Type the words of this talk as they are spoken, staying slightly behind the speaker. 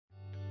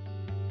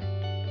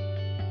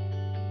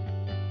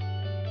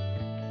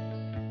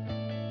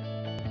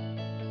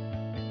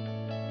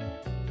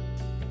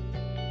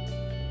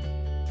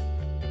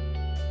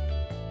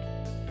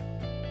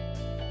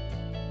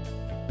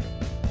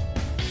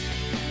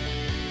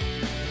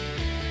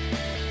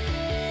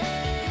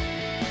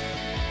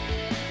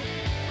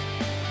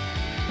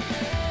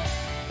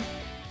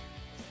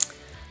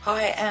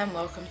Hi and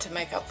welcome to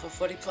Makeup for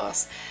 40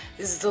 Plus.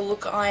 This is the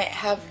look I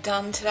have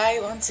done today.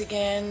 Once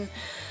again,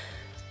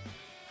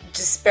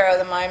 just spur of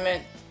the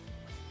moment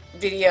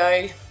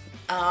video.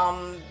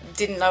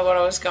 Didn't know what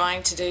I was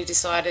going to do,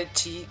 decided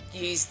to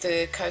use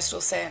the Coastal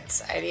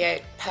Scents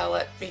 88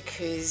 palette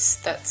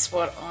because that's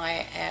what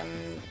I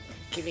am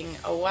giving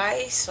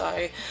away. So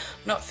I'm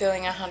not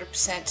feeling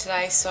 100%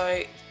 today,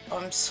 so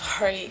I'm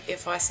sorry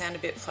if I sound a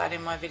bit flat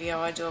in my video.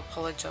 I do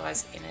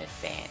apologise in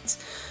advance.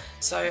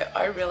 So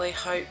I really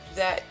hope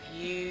that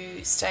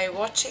you stay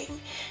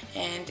watching,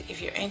 and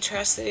if you're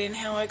interested in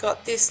how I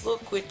got this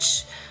look,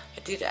 which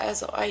I did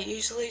as I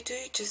usually do,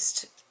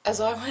 just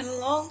as I went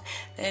along,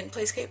 then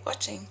please keep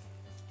watching.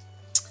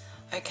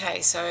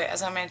 Okay, so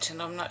as I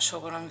mentioned, I'm not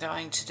sure what I'm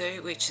going to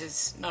do, which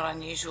is not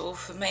unusual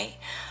for me,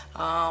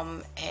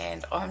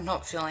 and I'm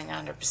not feeling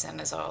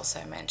 100% as I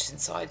also mentioned,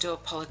 so I do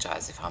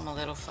apologise if I'm a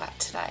little flat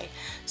today,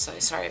 so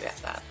sorry about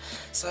that.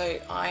 So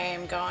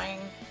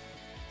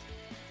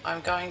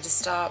I'm going to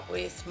start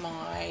with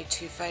my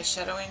Too Faced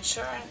Shadow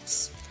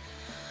Insurance.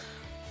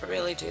 I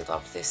really do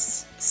love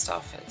this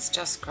stuff, it's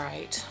just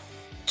great.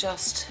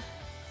 Just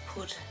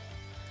put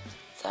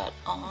that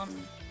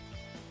on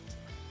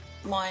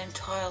my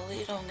entire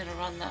lid. I'm going to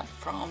run that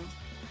from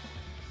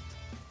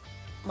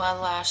my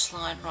lash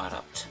line right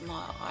up to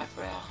my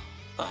eyebrow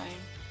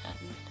bone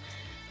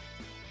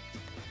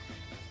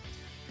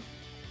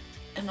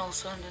and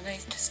also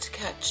underneath, just to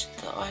catch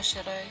the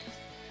eyeshadow.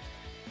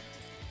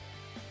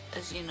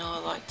 As you know, I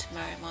like to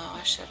marry my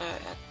eyeshadow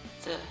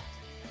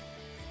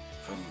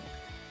from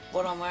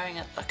what I'm wearing.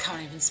 I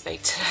can't even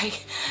speak today.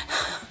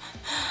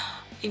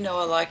 You know,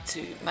 I like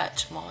to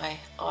match my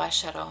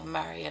eyeshadow and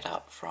marry it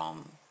up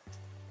from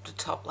the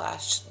top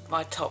lash,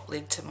 my top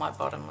lid to my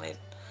bottom lid.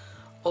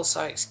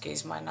 Also,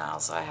 excuse my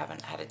nails, I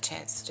haven't had a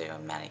chance to do a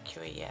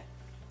manicure yet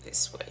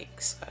this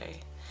week, so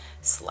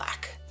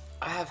slack.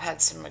 I have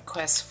had some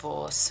requests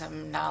for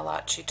some nail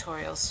art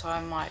tutorials, so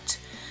I might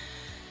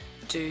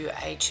do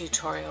a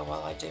tutorial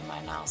while I do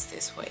my nails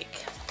this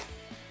week.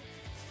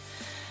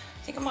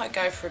 I think I might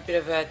go for a bit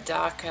of a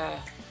darker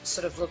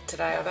sort of look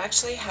today. I've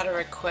actually had a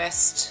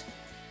request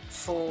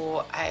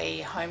for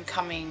a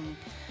homecoming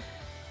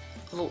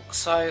look,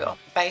 so I'll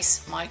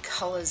base my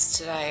colours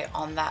today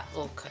on that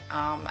look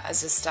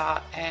as a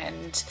start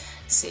and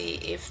see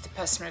if the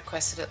person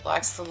requested it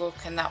likes the look,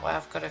 and that way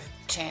I've got a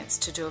chance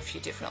to do a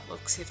few different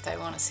looks if they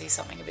want to see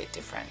something a bit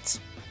different.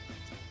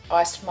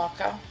 Iced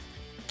Mocha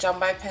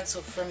Jumbo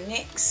pencil from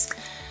NYX.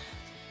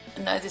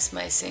 I know this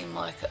may seem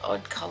like an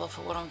odd colour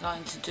for what I'm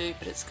going to do,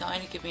 but it's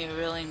going to give me a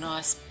really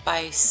nice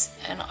base,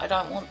 and I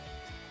don't want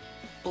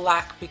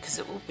black because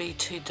it will be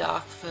too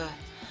dark for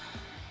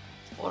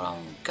what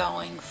I'm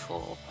going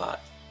for,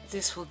 but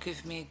this will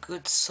give me a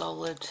good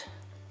solid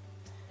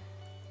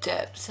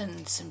depth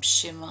and some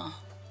shimmer,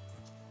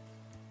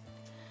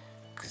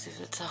 because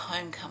if it's a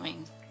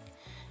homecoming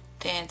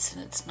dance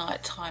and it's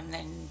night time,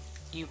 then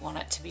you want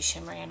it to be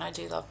shimmery, and I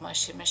do love my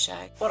shimmer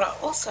shade. What I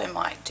also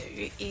might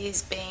do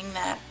is, being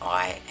that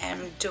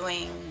I'm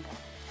doing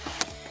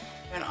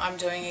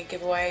a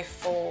giveaway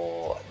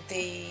for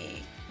the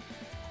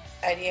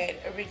 88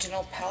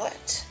 original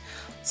palette.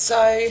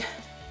 So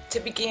to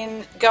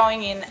begin,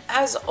 going in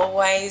as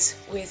always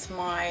with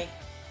my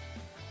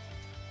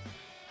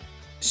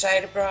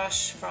shader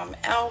brush from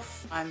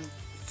e.l.f. I'm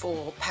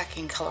for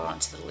packing colour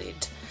onto the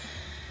lid.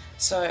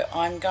 So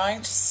I'm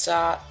going to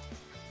start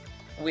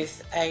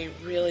with a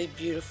really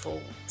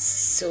beautiful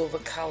silver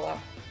colour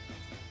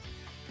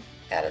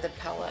out of the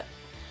palette,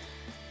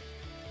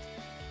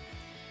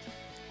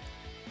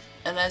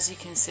 and as you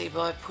can see,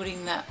 by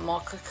putting that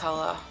mocha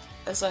colour,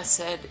 as I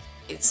said,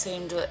 it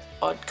seemed an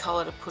odd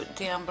colour to put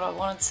down, but I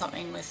wanted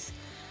something with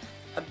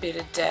a bit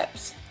of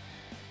depth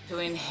to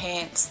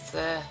enhance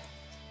the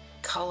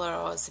colour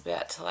I was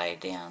about to lay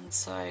down,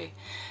 so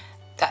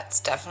that's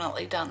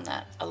definitely done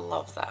that. I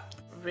love that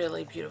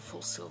really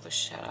beautiful silver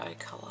shadow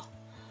colour.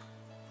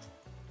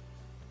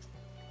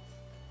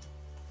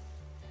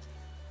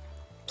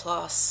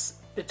 Plus,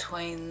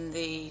 between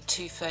the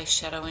Too Faced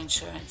Shadow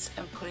Insurance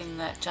and putting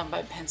that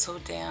jumbo pencil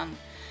down,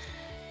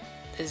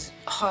 is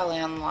highly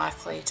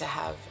unlikely to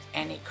have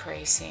any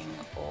creasing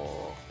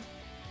or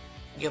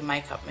your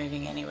makeup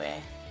moving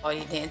anywhere while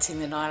you're dancing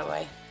the night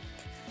away.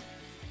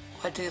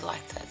 I do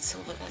like that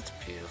silver, that's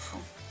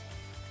beautiful.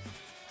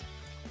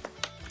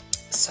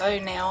 So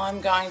now I'm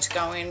going to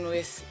go in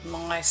with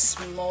my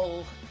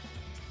small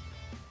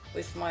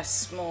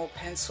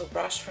pencil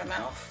brush from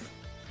e.l.f.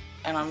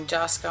 and I'm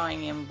just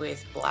going in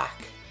with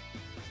black.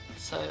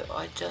 So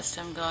I just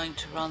am going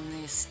to run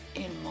this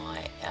in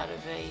my outer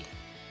V.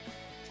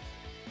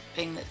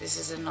 Being that this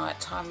is a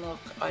nighttime look,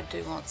 I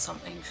do want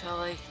something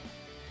fairly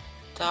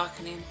dark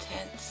and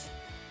intense.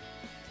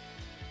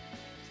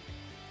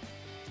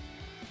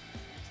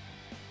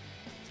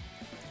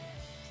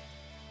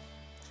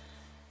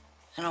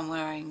 And I'm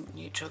wearing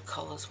neutral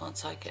colours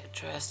once I get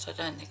dressed. I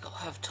don't think I'll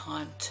have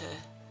time to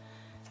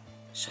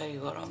show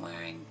you what I'm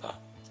wearing, but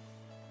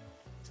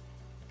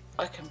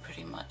I can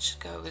pretty much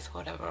go with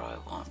whatever I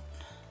want.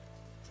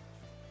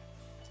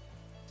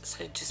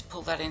 So just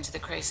pull that into the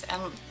crease,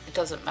 and it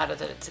doesn't matter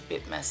that it's a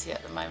bit messy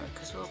at the moment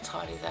because we'll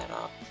tidy that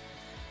up.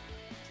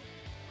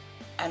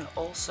 And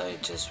also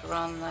just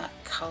run that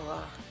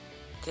colour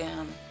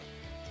down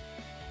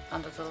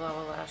under the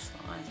lower lash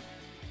line.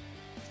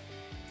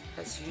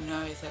 As you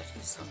know, that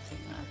is something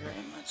I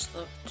very much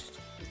love to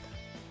do.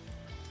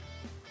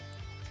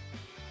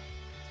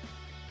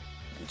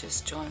 And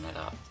just join it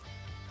up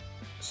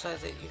so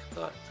that you've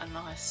got a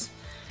nice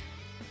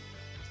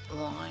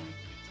line.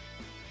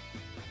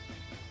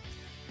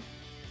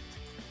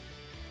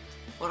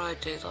 What I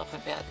do love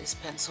about this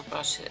pencil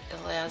brush, it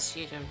allows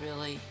you to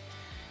really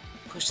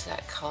push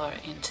that colour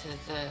into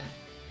the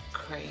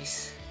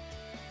crease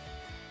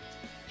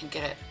and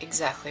get it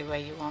exactly where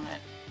you want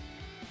it.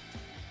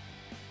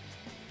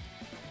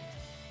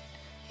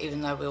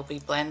 Even though we'll be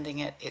blending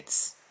it,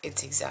 it's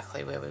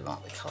exactly where we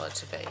want the colour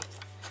to be.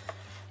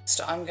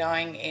 So I'm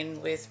going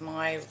in with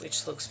my,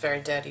 which looks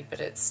very dirty but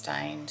it's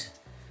stained,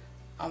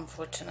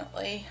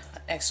 unfortunately.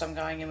 Next I'm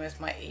going in with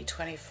my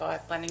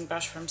E25 blending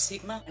brush from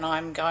Sigma, and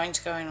I'm going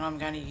to go in and I'm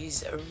going to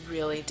use a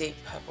really deep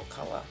purple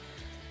colour.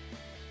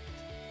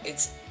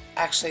 It's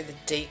actually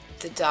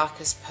the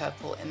darkest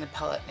purple in the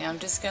palette. Now I'm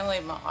just going to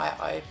leave my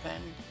eye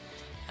open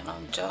and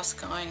I'm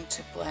just going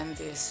to blend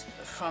this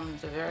from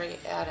the very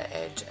outer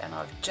edge, and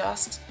I've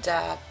just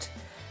dabbed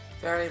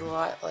very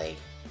lightly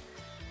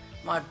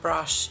my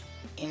brush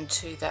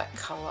into that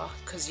colour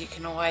because you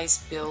can always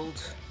build,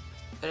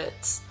 but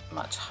it's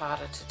much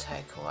harder to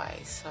take away.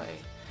 So,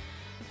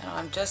 and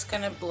I'm just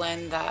going to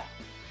blend that,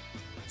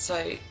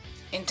 so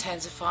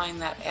intensifying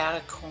that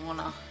outer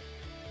corner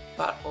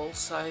but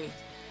also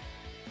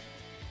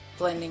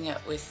blending it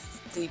with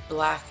the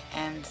black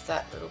and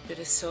that little bit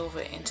of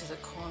silver into the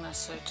corner,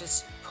 so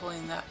just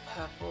pulling that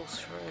purple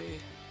through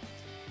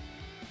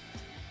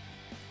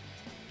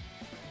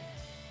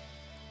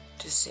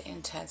just to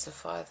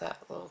intensify that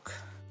look.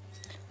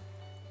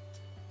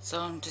 So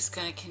I'm just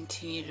going to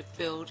continue to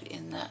build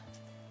in that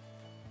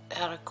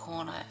outer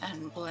corner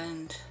and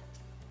blend.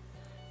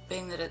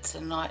 Being that it's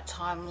a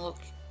nighttime look,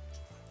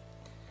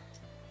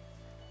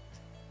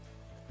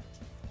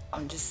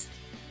 I'm just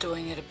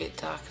doing it a bit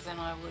darker than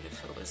I would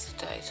if it was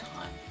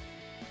daytime.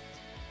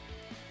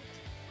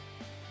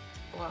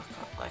 Oh, I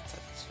quite like that,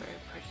 it's very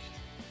pretty.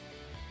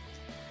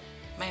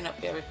 May not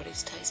be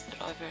everybody's taste,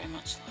 but I very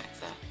much like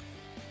that.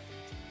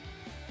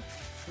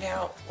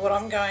 Now what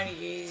I'm going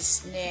to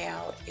use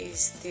now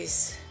is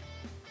this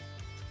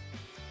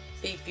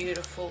Be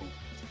Beautiful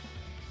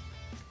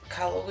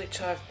colour,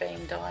 which I've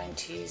been dying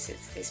to use.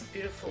 It's this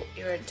beautiful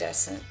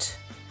iridescent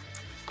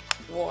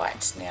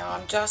white. Now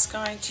I'm just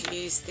going to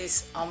use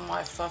this on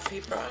my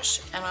fluffy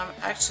brush, and I'm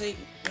actually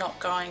not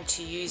going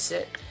to use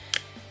it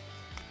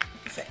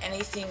for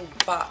anything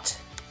but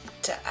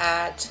to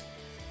add,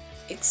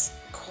 it's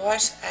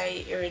quite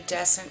a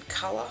iridescent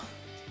colour.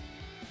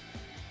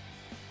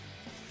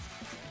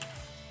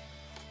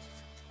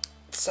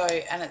 So,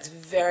 and it's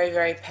very,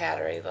 very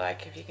powdery,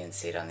 like if you can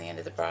see it on the end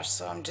of the brush.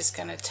 So I'm just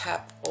going to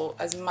tap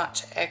as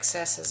much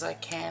excess as I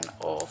can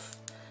off,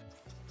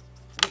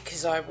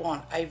 because I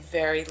want a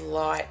very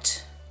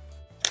light,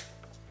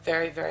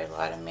 very, very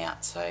light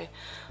amount. So I'm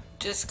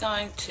just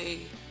going to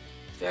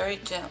very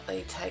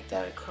gently take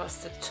that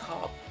across the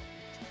top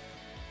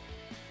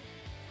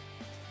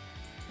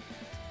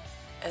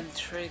and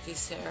through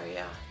this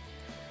area,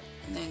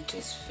 and then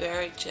just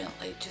very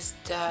gently just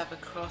dab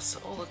across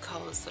all the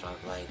colours that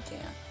I've laid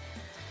down.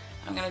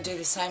 I'm going to do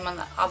the same on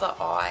the other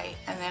eye,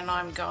 and then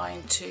I'm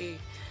going to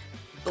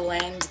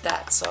blend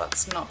that so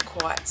it's not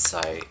quite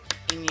so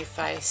in your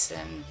face,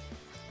 and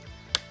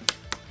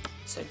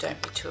so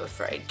don't be too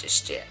afraid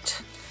just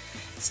yet.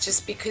 It's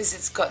just because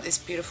it's got this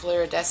beautiful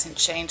iridescent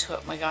sheen to it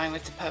and we're going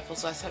with the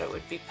purples, I thought it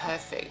would be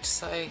perfect.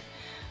 So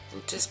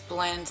we'll just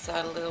blend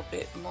that a little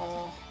bit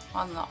more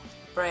on the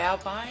brow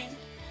bone,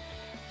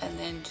 and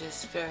then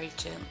just very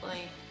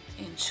gently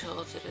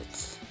ensure that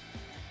it's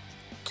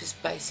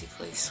just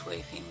basically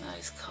sweeping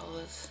those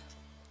colours,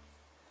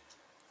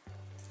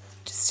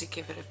 just to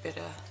give it a bit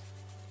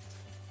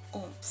of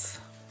oomph.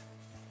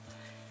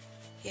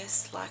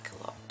 Yes, like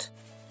a lot.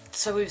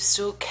 So we've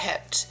still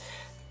kept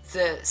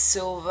the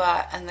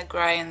silver and the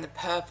grey and the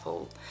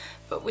purple,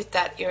 but with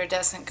that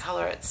iridescent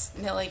colour it's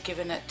nearly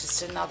given it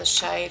just another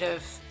shade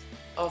of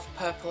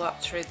purple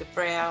up through the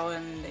brow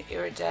and the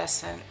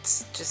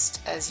iridescence just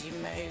as you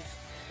move.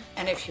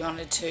 And if you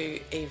wanted to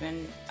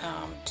even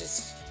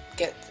just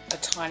get a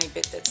tiny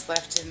bit that's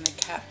left in the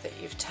cap that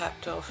you've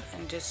tapped off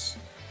and just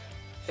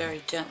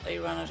very gently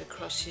run it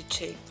across your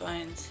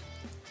cheekbones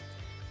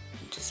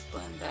and just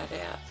blend that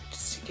out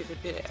just to give a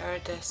bit of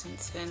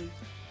iridescence and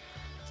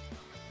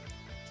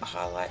a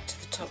highlight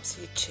to the tops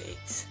of your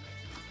cheeks.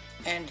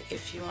 And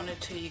if you wanted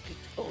to, you could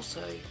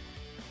also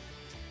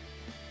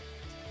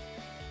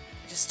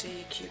just do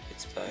your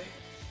cupid's bow.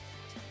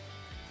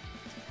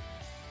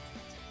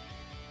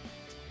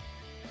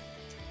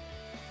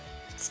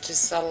 It's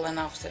just subtle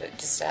enough that it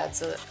just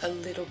adds a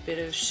little bit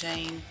of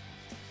sheen,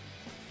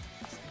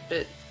 but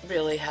it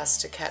really has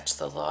to catch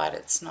the light.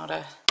 It's not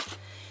a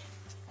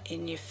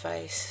in your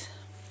face.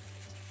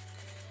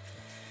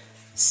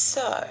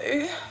 So,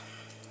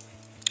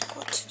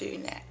 what to do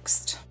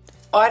next?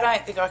 I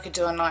don't think I could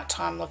do a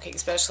nighttime look,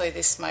 especially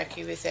this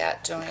smoky,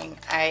 without doing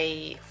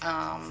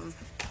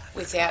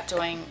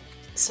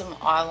some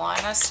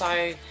eyeliner.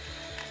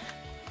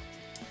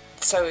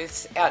 So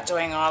without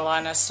doing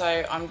eyeliner,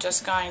 so I'm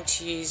just going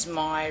to use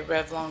my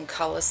Revlon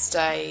Color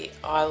Stay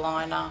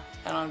eyeliner,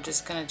 and I'm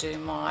just going to do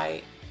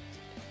my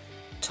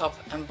top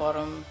and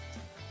bottom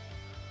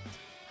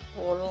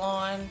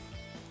waterline.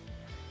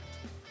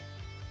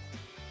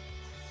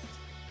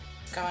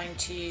 Going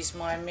to use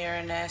my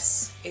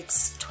Miraness,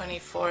 it's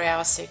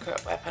 24-hour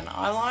Secret Weapon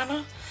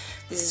eyeliner.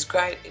 This is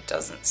great, it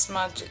doesn't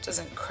smudge, it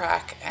doesn't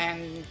crack,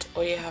 and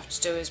all you have to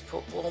do is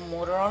put warm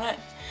water on it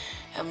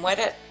and wet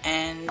it,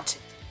 and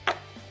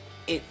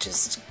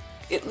it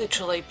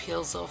literally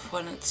peels off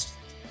when it's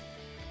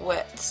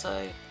wet.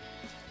 So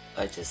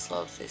I just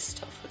love this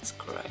stuff, it's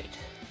great.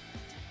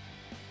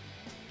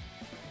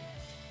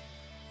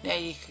 Now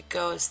you could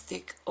go as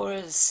thick or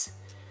as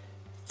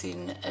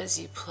thin as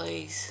you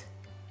please.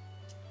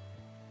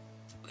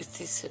 With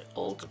this, it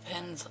all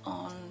depends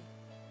on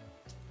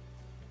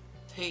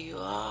who you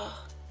are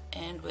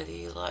and whether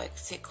you like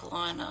thick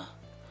liner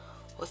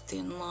or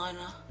thin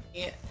liner.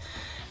 Yeah,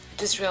 I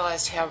just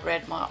realised how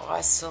red my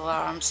eyes still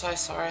are. I'm so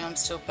sorry, I'm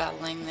still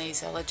battling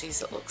these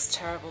allergies. It looks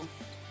terrible.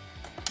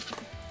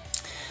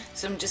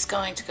 So I'm just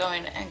going to go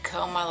in and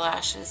curl my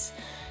lashes.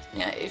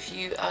 Now, if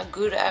you are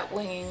good at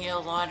winging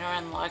your liner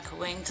and like a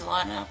winged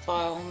liner,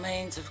 by all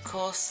means, of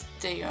course,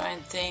 do your own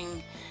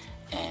thing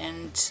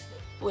and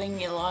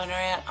wing your liner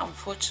out.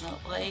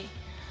 Unfortunately,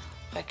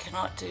 I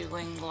cannot do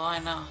winged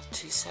liner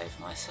to save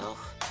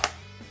myself.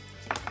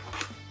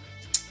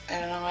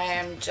 And I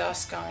am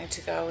just going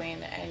to go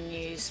in and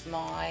use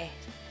my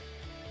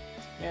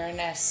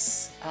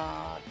Miraness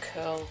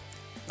Curl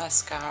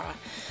Mascara.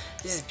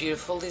 This is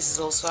beautiful. This is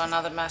also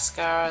another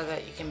mascara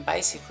that you can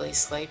basically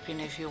sleep in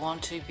if you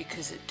want to,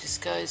 because it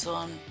just goes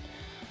on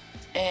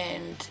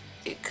and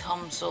it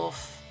comes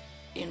off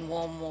in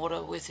warm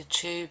water with a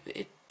tube.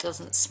 It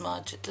doesn't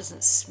smudge, it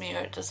doesn't smear,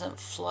 it doesn't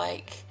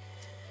flake,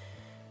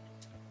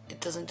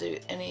 it doesn't do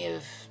any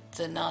of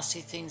the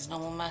nasty things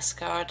normal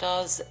mascara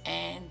does,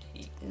 and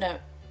no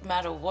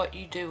matter what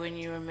you do when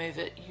you remove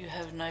it, you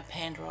have no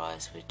panda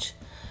eyes, which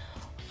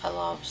I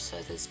love. So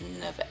there's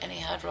never any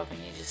hard rubbing,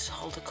 you just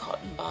hold a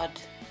cotton bud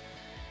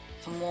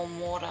in warm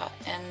water,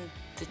 and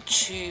the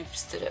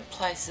tubes that it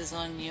places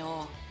on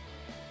your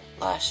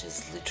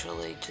lashes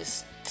literally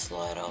just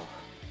slide off.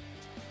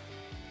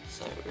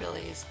 So it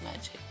really is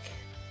magic.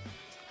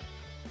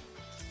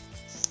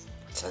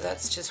 So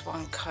that's just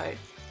one coat,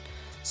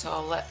 so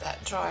I'll let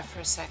that dry for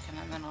a second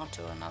and then I'll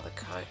do another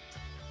coat.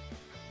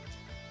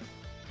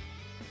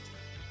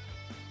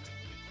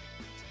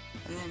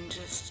 And then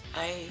just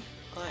a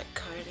light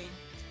coating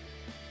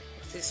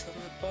of this on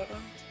the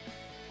bottom.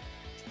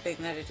 Being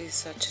that it is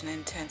such an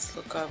intense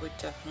look, I would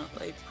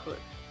definitely put,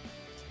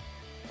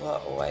 well,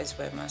 I always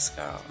wear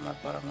mascara on my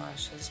bottom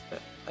lashes,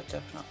 but I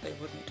definitely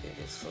wouldn't do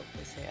this look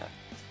without.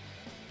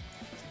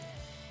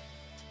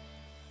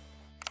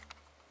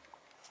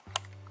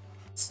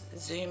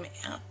 Zoom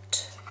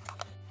out.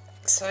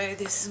 So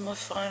this is my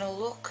final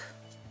look.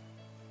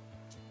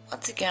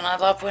 Once again, I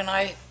love when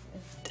I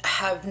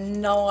have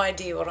no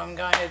idea what I'm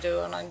going to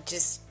do and I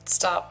just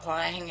start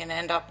playing and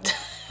end up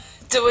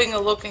doing a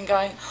look and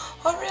going,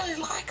 I really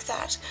like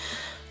that.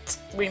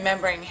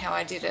 Remembering how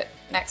I did it,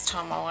 next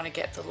time I want to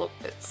get the look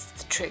that's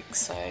the trick.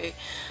 So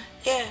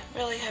yeah,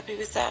 really happy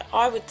with that.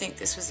 I would think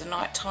this was a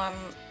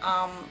nighttime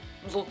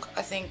look.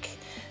 I think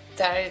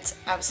that it's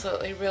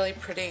absolutely really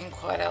pretty and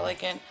quite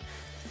elegant.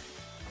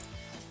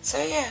 So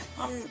yeah,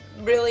 I'm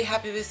really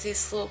happy with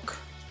this look.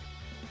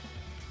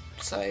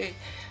 So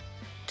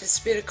just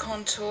a bit of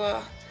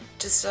contour,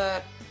 just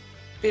a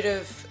bit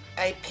of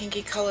a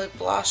pinky coloured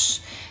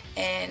blush,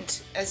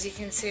 and as you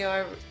can see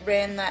I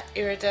ran that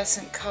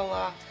iridescent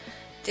colour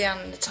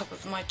down the top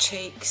of my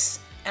cheeks,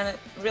 and it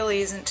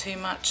really isn't too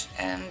much,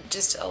 and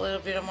just a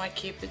little bit of my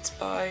Cupid's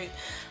bow,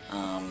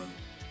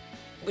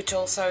 which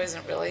also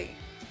isn't really,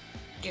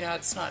 you know,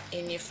 it's not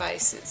in your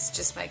face, it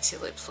just makes your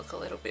lips look a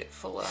little bit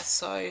fuller.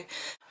 So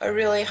I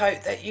really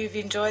hope that you've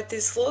enjoyed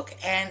this look,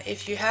 and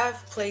if you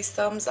have, please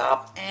thumbs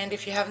up, and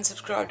if you haven't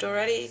subscribed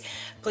already,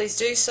 please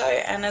do so.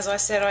 And as I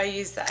said, I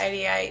used the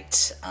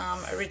 88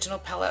 original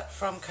palette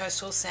from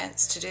Coastal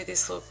Scents to do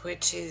this look,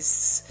 which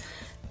is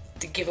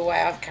the giveaway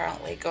I've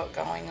currently got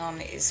going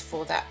on is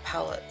for that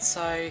palette.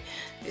 So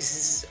this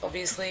is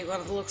obviously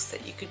one of the looks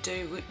that you could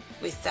do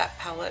with that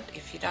palette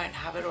if you don't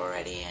have it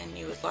already and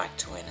you would like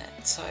to win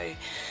it. So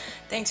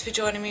thanks for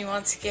joining me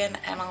once again,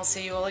 and I'll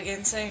see you all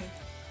again soon.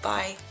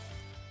 Bye.